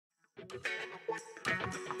We're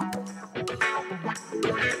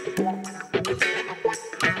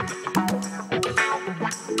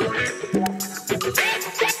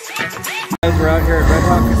out here at Red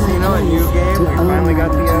Hawk Casino, a new game. We finally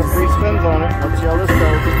got the free spins on it. Let's see how this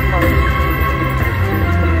goes.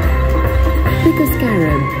 Pick a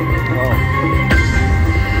scarab. Oh.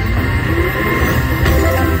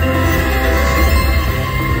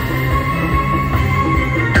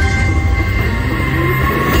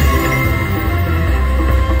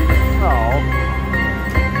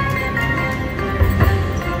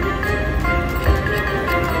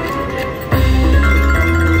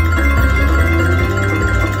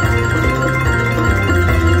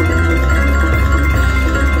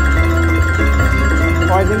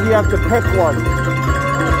 I think you have to pick one.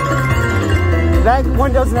 That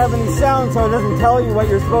one doesn't have any sound, so it doesn't tell you what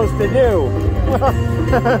you're supposed to do.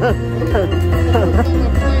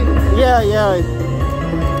 Yeah.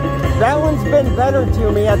 That one's been better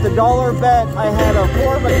to me. At the dollar bet, I had a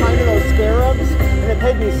 4 of a kind of those scarabs, and it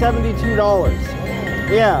paid me $72.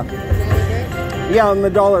 Yeah. Yeah, on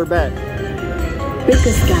the dollar bet. Pick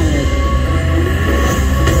a scarab.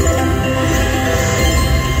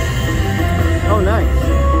 Oh, nice.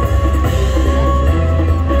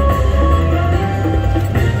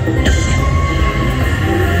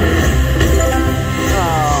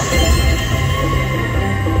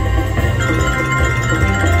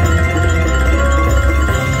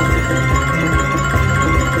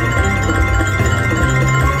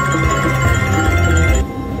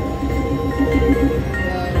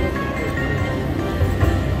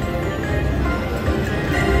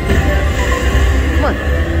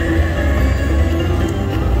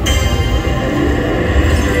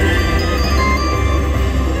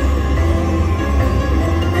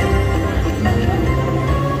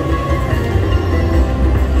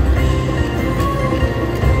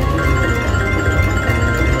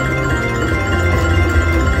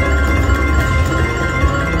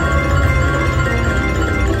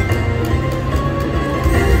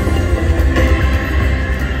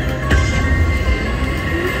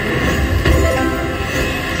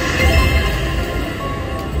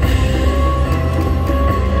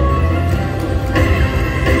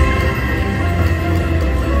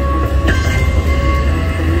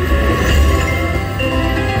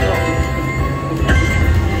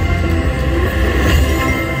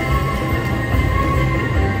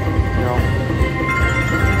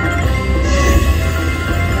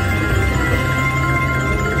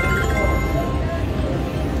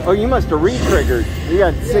 Oh, you must have re-triggered. You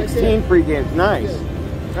got 16 free games. Nice.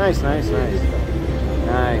 Nice. There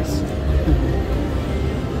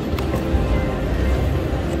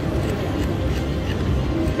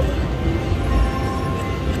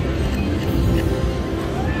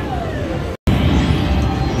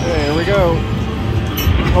we go.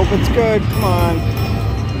 Hope it's good. Come on.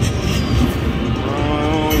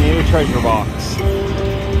 Oh, we need a treasure box.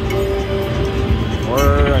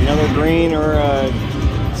 Or another green or a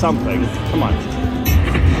something. Come on.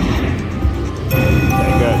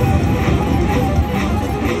 Okay, good.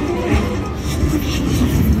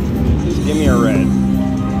 Just give me a red.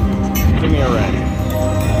 Give me a red.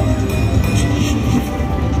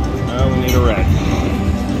 Oh, we need a red.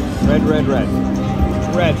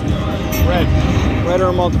 Red. Red or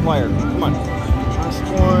a multiplier. Come on. Last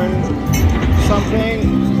one. Something.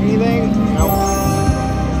 Anything? Nope.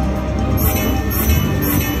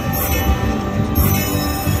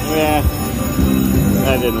 Yeah,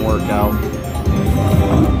 that didn't work out.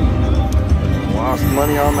 Lost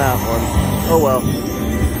money on that one. Oh well.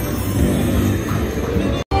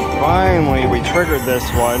 Finally, we triggered this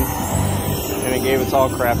one, and it gave us all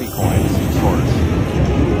crappy coins, of course.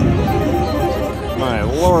 My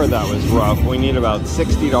lord, that was rough. We need about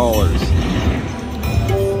 $60.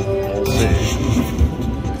 We'll see.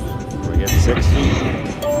 We get 60.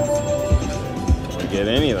 We get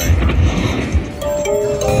anything.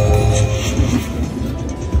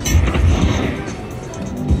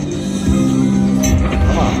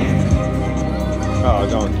 Oh,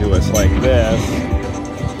 don't do us like this.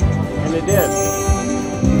 And it did.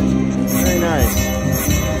 Very nice.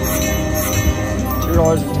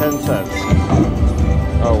 $2.10.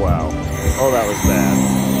 Oh, wow. Oh, that was bad.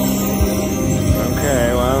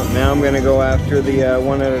 Okay, well, now I'm going to go after the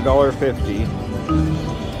one at $1.50.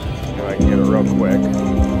 If I can get it real quick.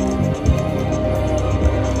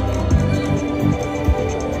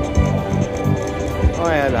 Oh,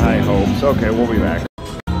 I had high hopes. Okay, we'll be back.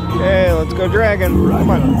 Hey, let's go dragon. Come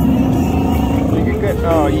on. You can get...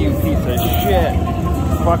 Oh, you piece of shit.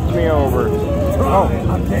 Fucked me over. Oh.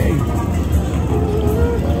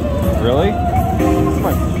 Really? Come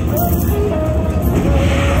on.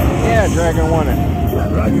 dragon won it.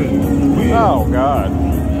 Oh, God.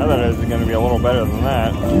 I thought it was going to be a little better than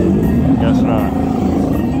that. Guess not.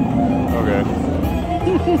 Okay.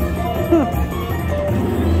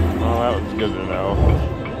 Well, that was good to know.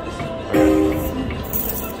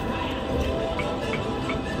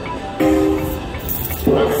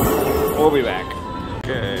 Okay. We'll be back.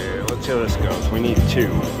 Okay, let's see how this goes. We need 2.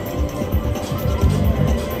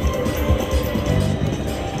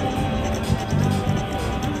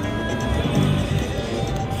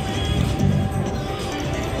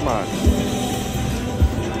 Come on.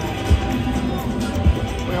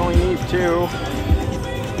 We only need 2.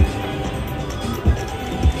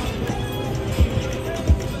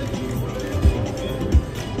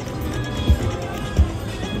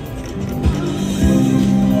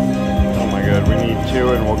 Oh my God, we need 2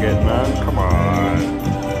 and we'll get none. Come on.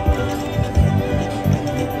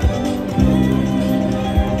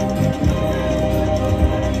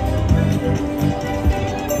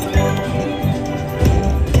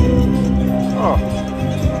 Oh,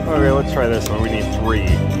 okay, let's try this one. We need 3.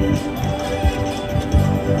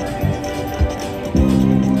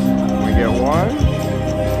 We get 1.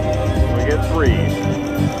 We get 3.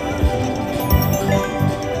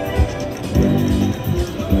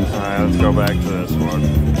 Alright, let's go back to this one.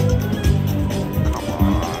 Come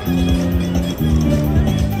on.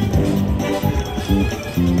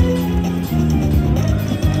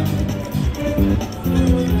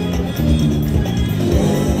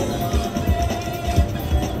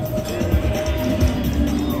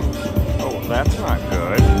 That's not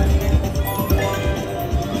good.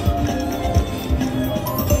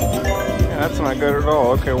 Yeah, that's not good at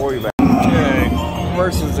all. Okay, we'll be back. Okay,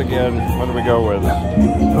 versus again. What do we go with?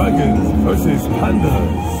 Dragons versus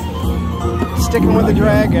pandas. Sticking with the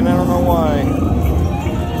dragon, I don't know why.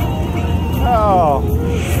 Oh,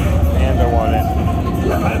 panda won it.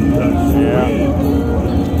 Yeah.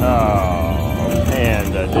 Oh,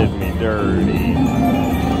 panda did me dirty.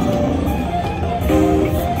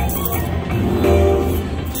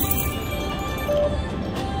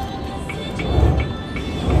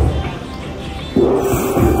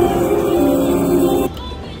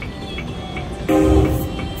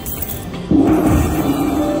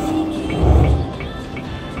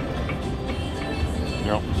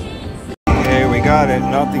 Got it.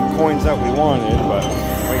 Not the coins that we wanted, but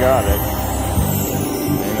we got it.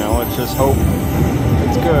 And now let's just hope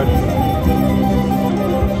it's good.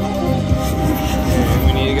 And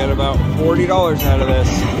we need to get about $40 out of this.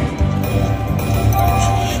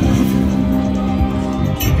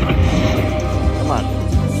 Come on.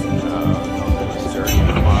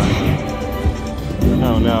 Come on.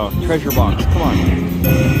 Oh no. Treasure box. Come on.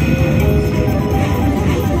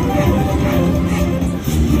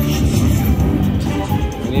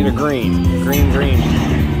 Need a green. Green.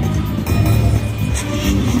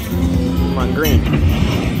 Come on, green.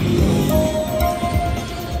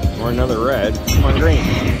 Or another red. Come on, green.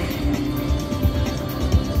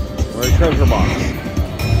 Or a treasure box.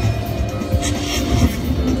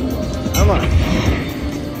 Come on.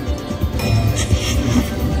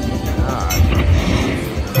 God.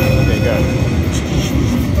 Okay, good.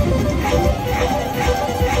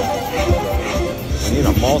 I need a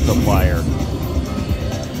multiplier.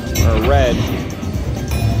 Or red.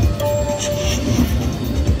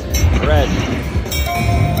 Red.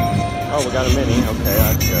 Oh, we got a mini. Okay,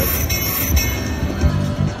 that's good.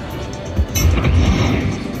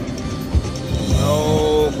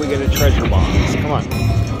 Oh, we get a treasure box. Come on.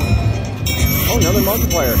 Oh, another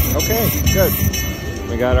multiplier. Okay, good.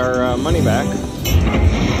 We got our money back.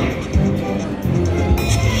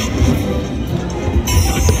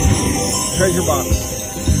 Treasure box.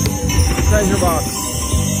 Treasure box.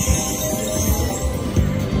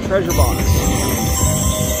 Treasure box.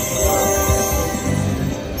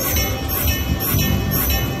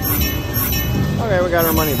 Okay, we got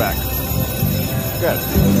our money back. Good.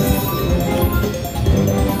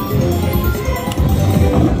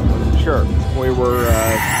 Sure, we were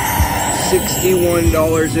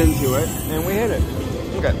 $61 into it, and we hit it.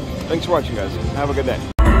 Okay, thanks for watching, guys. Have a good day.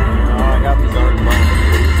 Oh, I got the darn bone.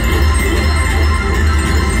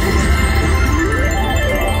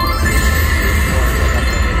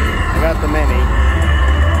 Got the mini.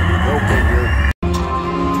 Go figure.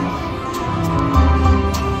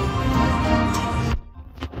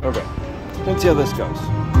 Okay. Let's see how this goes.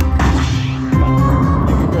 Come on.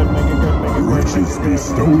 Make it good, make it good, make it good. Riches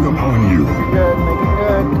bestowed upon you. Make it good, make it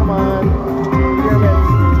good. Come on. Pyramids.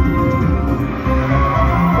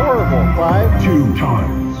 Horrible. 5. 2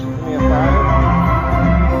 times. Give me a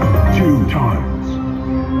 5. 2 times.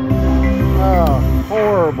 Oh,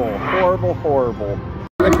 horrible, horrible, horrible.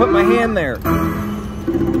 I put my hand there.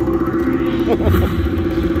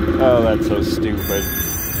 Oh, that's so stupid.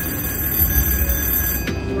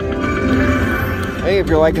 Hey, if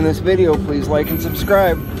you're liking this video, please like and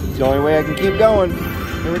subscribe. It's the only way I can keep going.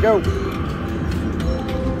 Here we go.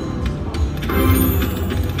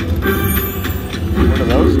 What do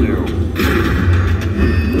those do?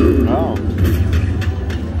 Oh.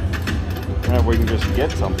 If we can just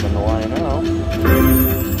get something to line up.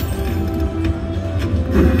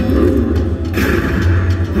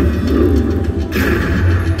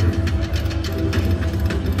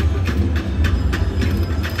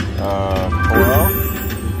 Hello?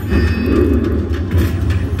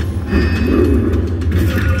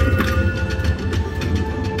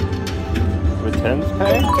 With tens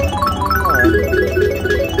pay?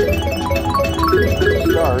 Alright.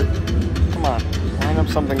 Start. Come on, line up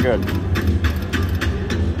something good.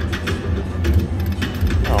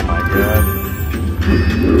 Oh my god.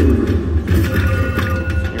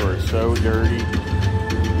 You are so dirty.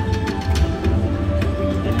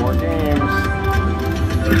 Need more games.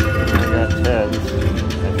 I got tens,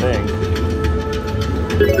 I think.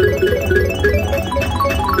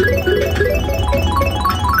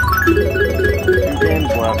 2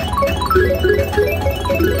 games left.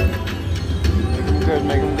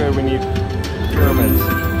 Make them good. We need pyramids.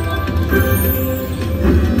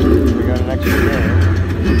 We got an extra game.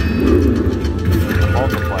 A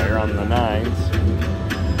multiplier on the 9s.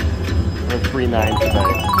 We have 3 9s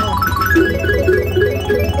today.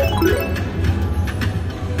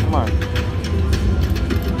 Come on.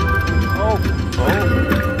 Oh.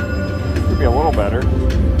 Could be a little better.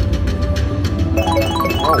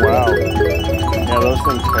 Oh, wow. Yeah, those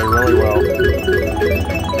things pay really well.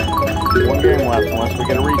 1 game left unless we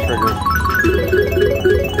get a re-trigger.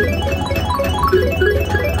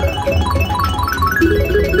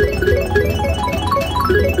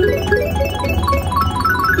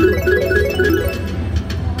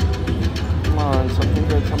 Come on, something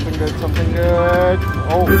good, something good, something good.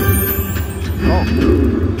 Oh,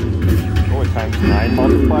 a times 9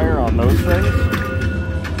 multiplier on those things?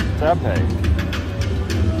 What's that pay?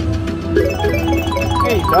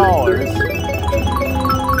 $8.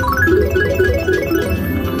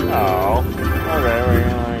 Oh, okay, we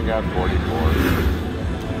only got 44.